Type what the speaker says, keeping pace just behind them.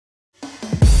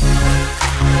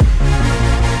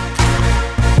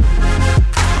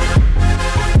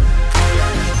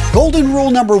Golden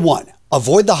rule number 1.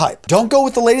 Avoid the hype. Don't go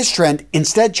with the latest trend.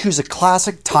 Instead, choose a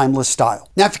classic, timeless style.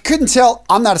 Now, if you couldn't tell,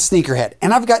 I'm not a sneakerhead,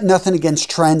 and I've got nothing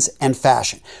against trends and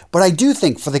fashion. But I do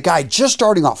think for the guy just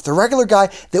starting off, the regular guy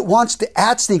that wants to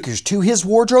add sneakers to his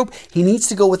wardrobe, he needs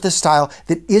to go with a style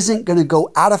that isn't going to go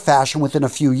out of fashion within a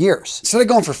few years. Instead of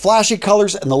going for flashy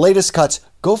colors and the latest cuts,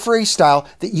 go for a style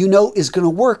that you know is going to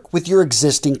work with your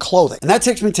existing clothing. And that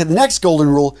takes me to the next golden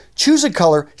rule. Choose a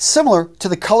color similar to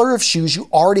the color of shoes you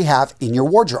already have in your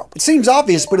wardrobe. It seems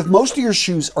obvious, but if most of your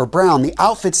shoes are brown, the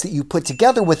outfits that you put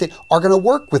together with it are going to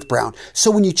work with brown. So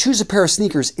when you choose a pair of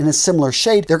sneakers in a similar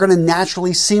shade, they're going to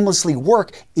naturally, seamlessly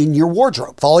work in your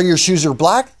wardrobe. If all your shoes are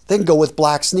black, then go with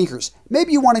black sneakers.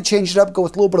 Maybe you want to change it up, go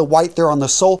with a little bit of white there on the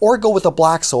sole, or go with a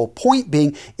black sole. Point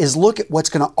being is look at what's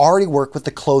going to already work with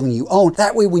the clothing you own.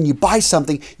 That way, when you buy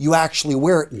something, you actually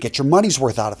wear it and get your money's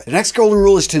worth out of it. The next golden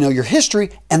rule is to know your history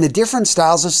and the different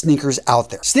styles of sneakers out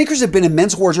there. Sneakers have been in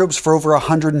men's wardrobes for over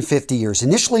 150 years.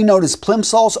 Initially known as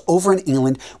plimsolls over in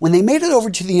England, when they made it over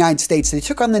to the United States, they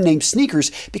took on the name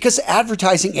sneakers because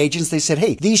advertising agents, they said,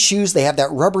 hey, these shoes, they have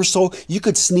that rubber sole, you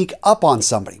could sneak up on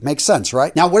somebody. Makes sense,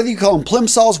 right? Now, whether you call them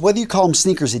plimsolls, whether you call them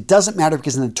sneakers, it doesn't matter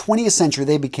because in the 20th century,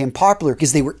 they became popular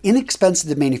because they were inexpensive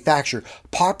to manufacture,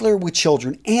 popular with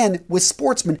children and with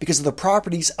sportsmen because of the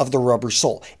properties of the rubber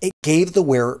sole. It gave the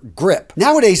wearer grip.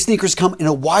 Nowadays, sneakers come in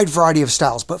a wide variety of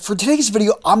styles, but for today's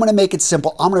video, I'm going to make it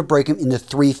simple. I'm going to break them into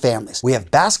 3 families. We have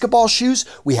basketball shoes,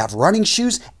 we have running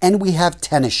shoes, and we have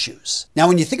tennis shoes. Now,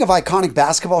 when you think of iconic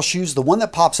basketball shoes, the one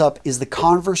that pops up is the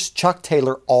Converse Chuck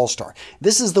Taylor All-Star.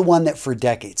 This is the one that for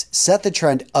decades set the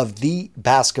trend of the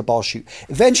basketball shoe.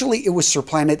 Eventually, it was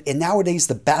supplanted, and nowadays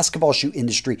the basketball shoe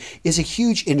industry is a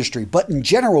huge industry. But in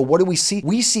general, what do we see?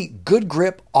 We see good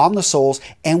grip on the soles,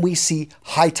 and we see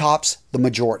high tops, the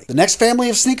majority. The next family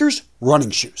of sneakers,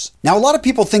 running shoes. Now, a lot of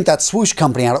people think that Swoosh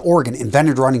company out of Oregon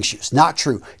invented running shoes. Not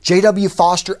true. J.W.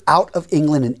 Foster out of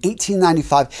England in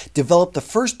 1895 developed the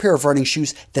first pair of running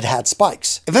shoes that had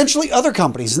spikes. Eventually, other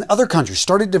companies in other countries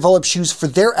started to develop shoes for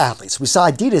their athletes. We saw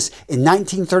Adidas in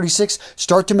 1936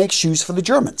 start to make shoes for the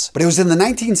Germans. But it was in the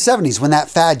 1970s when that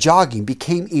fad jogging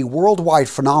became a worldwide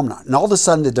phenomenon. And all of a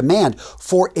sudden, the demand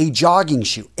for a jogging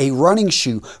shoe, a running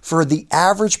shoe for the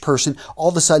average person, all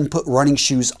of a sudden put running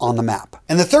shoes on the map.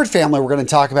 And the third family we're going to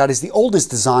talk about is the oldest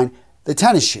design, the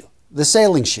tennis shoe. The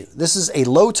sailing shoe. This is a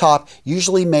low top,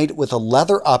 usually made with a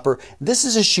leather upper. This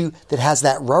is a shoe that has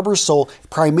that rubber sole,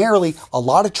 primarily a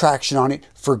lot of traction on it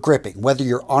for gripping, whether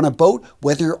you're on a boat,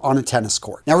 whether you're on a tennis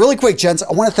court. Now, really quick, gents,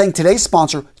 I want to thank today's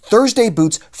sponsor, Thursday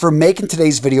Boots, for making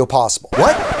today's video possible.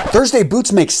 What? Thursday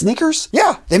Boots make sneakers?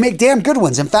 Yeah, they make damn good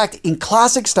ones. In fact, in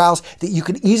classic styles that you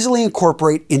can easily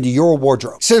incorporate into your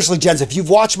wardrobe. Seriously, gents, if you've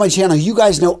watched my channel, you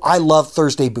guys know I love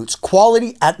Thursday Boots.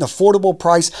 Quality at an affordable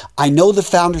price. I know the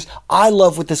founders. I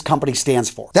love what this company stands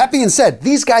for. That being said,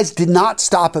 these guys did not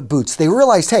stop at boots. They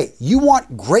realized, hey, you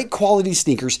want great quality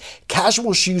sneakers,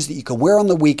 casual shoes that you can wear on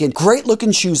the weekend, great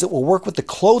looking shoes that will work with the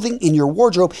clothing in your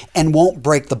wardrobe and won't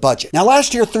break the budget. Now,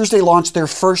 last year, Thursday launched their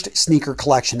first sneaker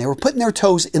collection. They were putting their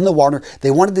toes in the water.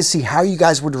 They wanted to see how you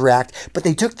guys would react, but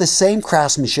they took the same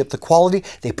craftsmanship, the quality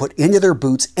they put into their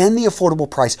boots and the affordable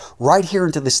price right here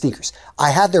into the sneakers.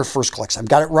 I had their first collection. I've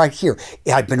got it right here.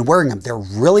 I've been wearing them. They're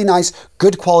really nice,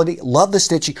 good quality, love the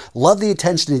stitching, love the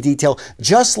attention to detail.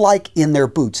 Just like in their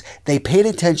boots, they paid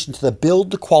attention to the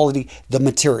build, the quality, the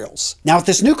materials. Now, with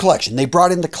this new collection, they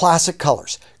brought in the classic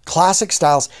colors, classic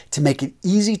styles to make it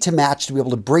easy to match, to be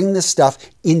able to bring this stuff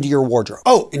into your wardrobe.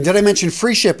 Oh, and did I mention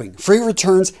free shipping, free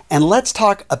returns, and let's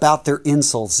talk about their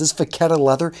insoles. This Vachetta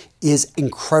leather is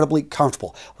incredibly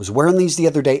comfortable. I was wearing these the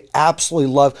other day,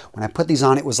 absolutely love. When I put these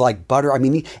on, it was like butter. I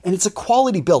mean, and it's a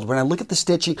quality build. When I look at the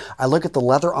stitching, I look at the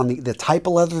leather on the type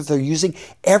of leather they're using,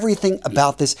 everything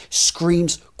about this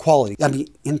screams quality. I mean,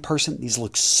 in person, these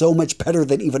look so much better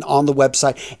than even on the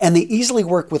website, and they easily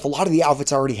work with a lot of the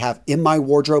outfits I already have in my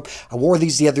wardrobe. I wore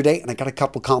these the other day, and I got a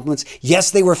couple compliments. Yes,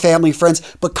 they were family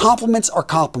friends, but compliments are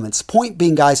compliments. Point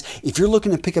being, guys, if you're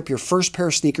looking to pick up your first pair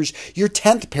of sneakers, your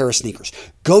 10th pair of sneakers,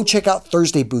 go check out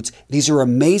Thursday Boots. These are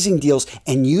amazing deals,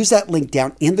 and use that link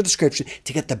down in the description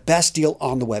to get the best deal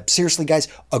on the web. Seriously, guys,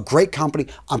 a great company.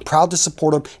 I'm proud to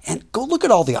support them, and go look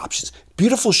at all the options.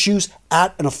 Beautiful shoes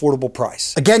at an affordable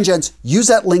price. Again, gents, use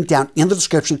that link down in the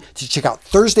description to check out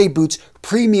Thursday Boots'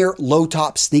 premier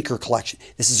low-top sneaker collection.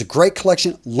 This is a great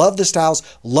collection. Love the styles,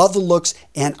 love the looks,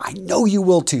 and I know you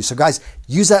will too. So guys,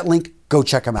 use that link. Go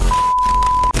check them out.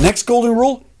 The next golden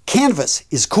rule, canvas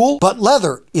is cool, but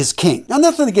leather is king. Now,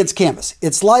 nothing against canvas.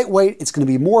 It's lightweight, it's going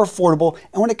to be more affordable,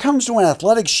 and when it comes to an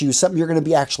athletic shoe, something you're going to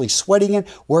be actually sweating in,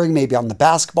 wearing maybe on the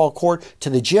basketball court to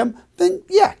the gym, then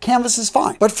yeah, canvas is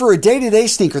fine. But for a day-to-day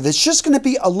sneaker that's just going to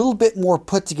be a little bit more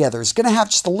put together, it's going to have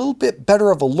just a little bit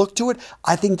better of a look to it,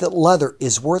 I think that leather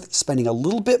is worth spending a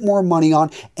little bit more money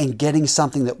on and getting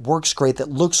something that works great, that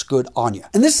looks good on you.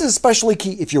 And this is especially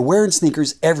key if you're wearing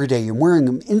sneakers every day. You're wearing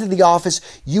them into the office,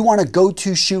 you want a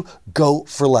go-to shoe, go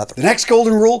for leather. The next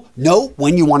golden rule, know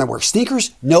when you want to wear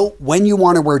sneakers, know when you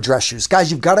want to wear dress shoes.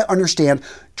 Guys, you've got to understand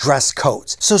dress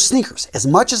codes. So sneakers, as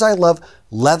much as I love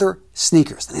leather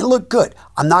sneakers, and they look good,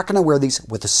 I'm not going to wear these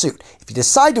with a suit. If you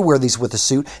decide to wear these with a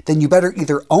suit, then you better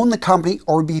either own the company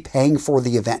or be paying for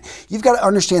the event. You've got to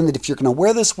understand that if you're going to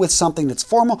wear this with something that's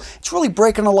formal, it's really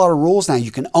breaking a lot of rules. Now,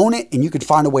 you can own it and you can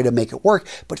find a way to make it work,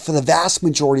 but for the vast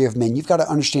majority of men, you've got to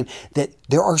understand that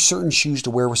there are certain shoes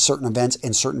to wear with certain events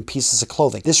and certain pieces of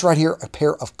clothing. This right here, a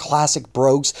pair of classic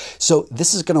brogues. So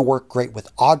this is going to work great with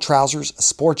odd trousers, a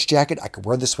sports jacket. I could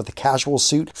wear this with a casual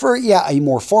suit. For, yeah, a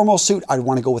more formal suit, I'd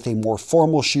want to go with a more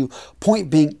formal shoe. Point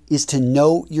being is to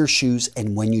know your shoes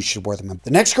and when you should wear them.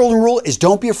 The next golden rule is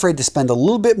don't be afraid to spend a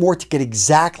little bit more to get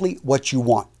exactly what you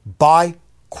want. Buy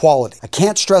quality. I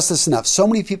can't stress this enough. So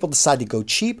many people decide to go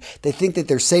cheap. They think that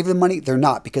they're saving money. They're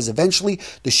not, because eventually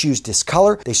the shoes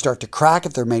discolor. They start to crack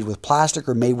if they're made with plastic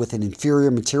or made with an inferior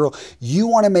material. You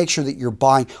want to make sure that you're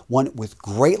buying one with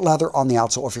great leather on the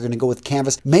outsole. If you're going to go with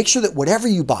canvas, make sure that whatever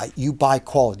you buy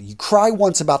quality. You cry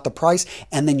once about the price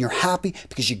and then you're happy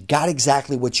because you got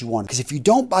exactly what you want. Because if you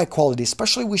don't buy quality,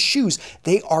 especially with shoes,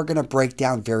 they are going to break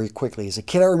down very quickly. As a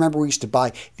kid, I remember we used to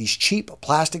buy these cheap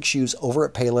plastic shoes over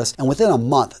at Payless, and within a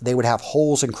month, they would have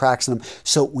holes and cracks in them.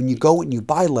 So when you go and you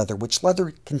buy leather, which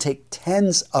leather can take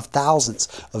tens of thousands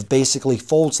of basically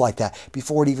folds like that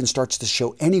before it even starts to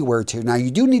show any wear to. Now,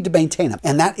 you do need to maintain them.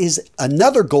 And that is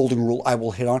another golden rule I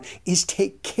will hit on, is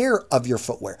take care of your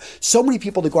footwear. So many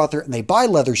people that go out there and they buy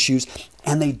leather shoes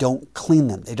and they don't clean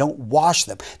them. They don't wash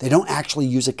them. They don't actually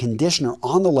use a conditioner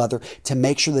on the leather to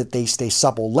make sure that they stay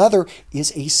supple. Leather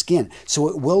is a skin, so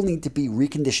it will need to be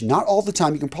reconditioned. Not all the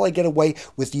time. You can probably get away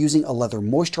with using a leather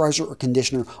moisturizer or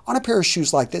conditioner on a pair of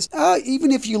shoes like this.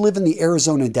 Even if you live in the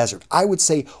Arizona desert, I would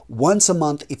say once a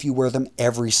month if you wear them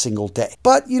every single day.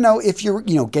 But, if you're,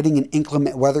 getting an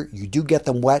inclement weather, you do get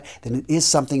them wet, then it is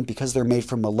something, because they're made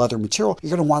from a leather material, you're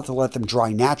going to want to let them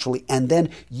dry naturally and then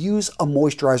use a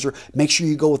moisturizer. Make sure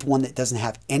you go with one that doesn't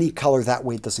have any color. That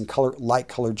way it doesn't color light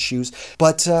colored shoes.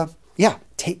 But yeah,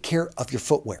 take care of your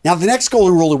footwear. Now, the next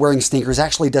golden rule of wearing sneakers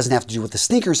actually doesn't have to do with the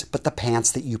sneakers, but the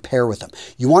pants that you pair with them.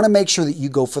 You want to make sure that you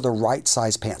go for the right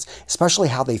size pants, especially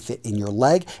how they fit in your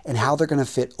leg and how they're going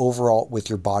to fit overall with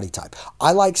your body type.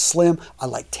 I like slim, I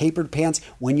like tapered pants.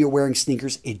 When you're wearing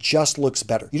sneakers, it just looks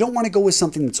better. You don't want to go with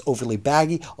something that's overly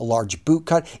baggy, a large boot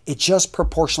cut. It just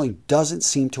proportionally doesn't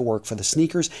seem to work for the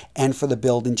sneakers and for the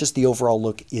build, and just the overall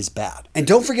look is bad. And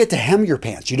don't forget to hem your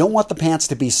pants. You don't want the pants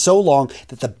to be so long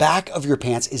that the back of your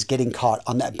pants is getting caught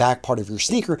on that back part of your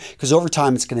sneaker, because over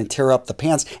time it's going to tear up the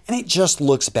pants and it just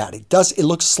looks bad. It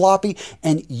looks sloppy,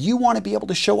 and you want to be able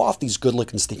to show off these good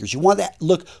looking sneakers. You want that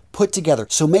look put together.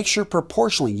 So make sure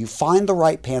proportionally you find the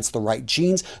right pants, the right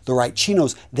jeans, the right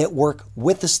chinos that work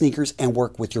with the sneakers and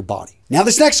work with your body. Now,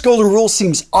 this next golden rule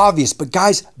seems obvious, but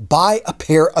guys, buy a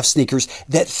pair of sneakers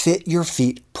that fit your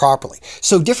feet properly.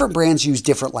 So different brands use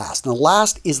different lasts. And the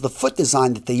last is the foot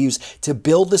design that they use to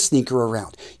build the sneaker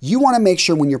around. You want to make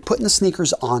sure when you're putting the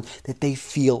sneakers on that they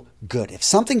feel good. If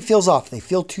something feels off, they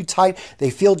feel too tight, they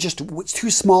feel just too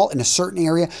small in a certain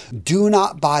area, do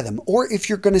not buy them. Or if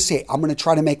you're going to say, I'm going to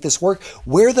try to make this work,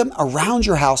 wear them around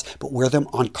your house, but wear them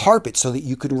on carpet so that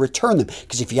you can return them.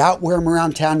 Because if you out wear them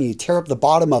around town and you tear up the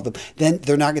bottom of them, then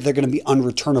they're going to be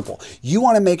unreturnable. You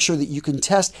want to make sure that you can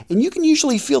test, and you can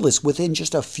usually feel this within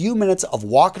just a few minutes of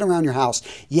walking around your house.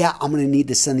 Yeah, I'm going to need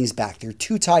to send these back. They're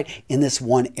too tight in this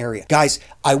one area. Guys,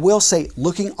 I will say,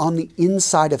 looking on the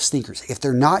inside of sneakers, if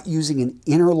they're not using an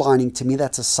inner lining, to me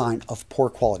that's a sign of poor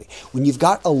quality. When you've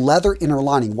got a leather inner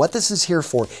lining, what this is here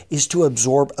for is to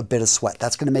absorb a bit of sweat.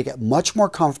 That's going to make it much more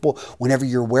comfortable whenever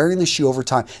you're wearing the shoe over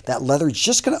time. That leather is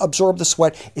just going to absorb the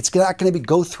sweat. It's not going to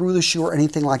go through the shoe or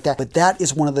anything like that, but that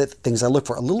is one of the things I look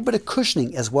for. A little bit of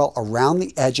cushioning as well around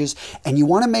the edges, and you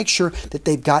want to make sure that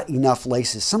they've got enough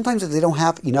laces. Sometimes if they don't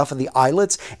have enough of the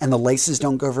eyelets and the laces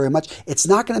don't go very much, it's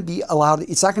not going to be allowed,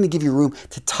 it's not going to give you your room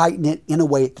to tighten it in a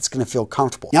way that's going to feel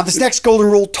comfortable. Now, this next golden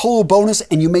rule, total bonus,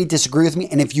 and you may disagree with me.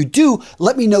 And if you do,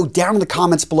 let me know down in the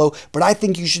comments below. But I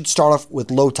think you should start off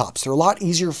with low tops. They're a lot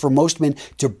easier for most men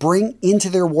to bring into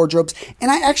their wardrobes. And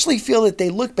I actually feel that they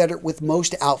look better with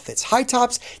most outfits. High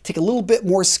tops take a little bit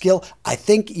more skill. I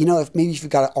think, you know, if you've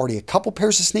got already a couple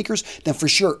pairs of sneakers, then for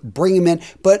sure, bring them in.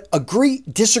 But agree,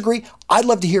 disagree, I'd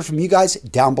love to hear from you guys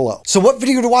down below. So what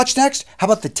video to watch next? How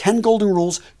about the 10 golden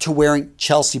rules to wearing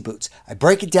Chelsea boots? I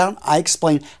break it down. I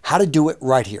explain how to do it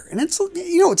right here. And it's,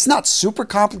 you know, it's not super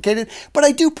complicated, but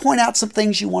I do point out some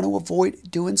things you want to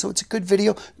avoid doing. So it's a good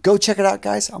video. Go check it out,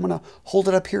 guys. I'm going to hold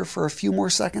it up here for a few more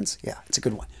seconds. Yeah, it's a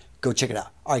good one. Go check it out.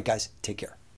 All right, guys, take care.